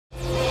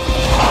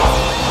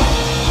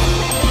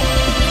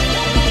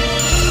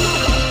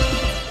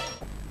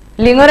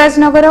लिंगराज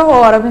नगर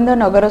और अरविंद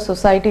नगर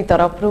सोसाइटी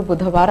तरफ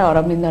बुधवार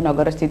अरविंद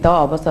नगर स्थित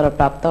अवसर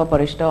प्राप्त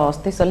वरिष्ठ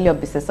अस्थिशल्य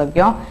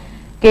विशेषज्ञ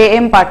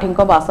केएम पाठी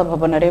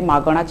बासभवन में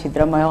मागणा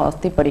छिद्रमय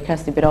अस्थि परीक्षा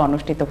शिविर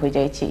अनुष्ठित हो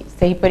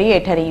जाहीपरि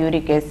एठारे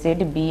यूरिक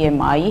एसिड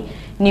बीएमआई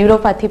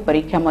न्यूरोपैथी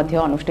परीक्षा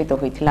अनुष्ठित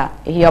होता।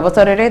 यह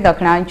अवसर में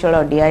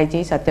दक्षिणांचल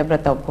डीआईजी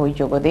सत्यव्रत भोई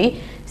जोगदे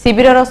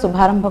शिविर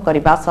शुभारंभ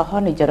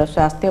करने निजर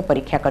स्वास्थ्य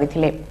परीक्षा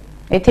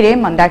करते।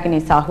 मंदाकिनी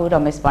साहू,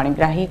 रमेश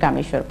पाणिग्राही,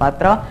 कामेश्वर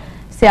पात्र,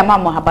 श्यामा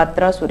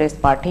महापात्र, सुरेश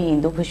पाठी,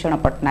 इंदुभूषण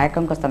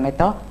पट्टनायक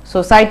समेत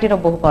सोसाइटीर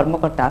बहु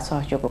कर्मकर्ता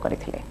सहयोग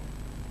करते।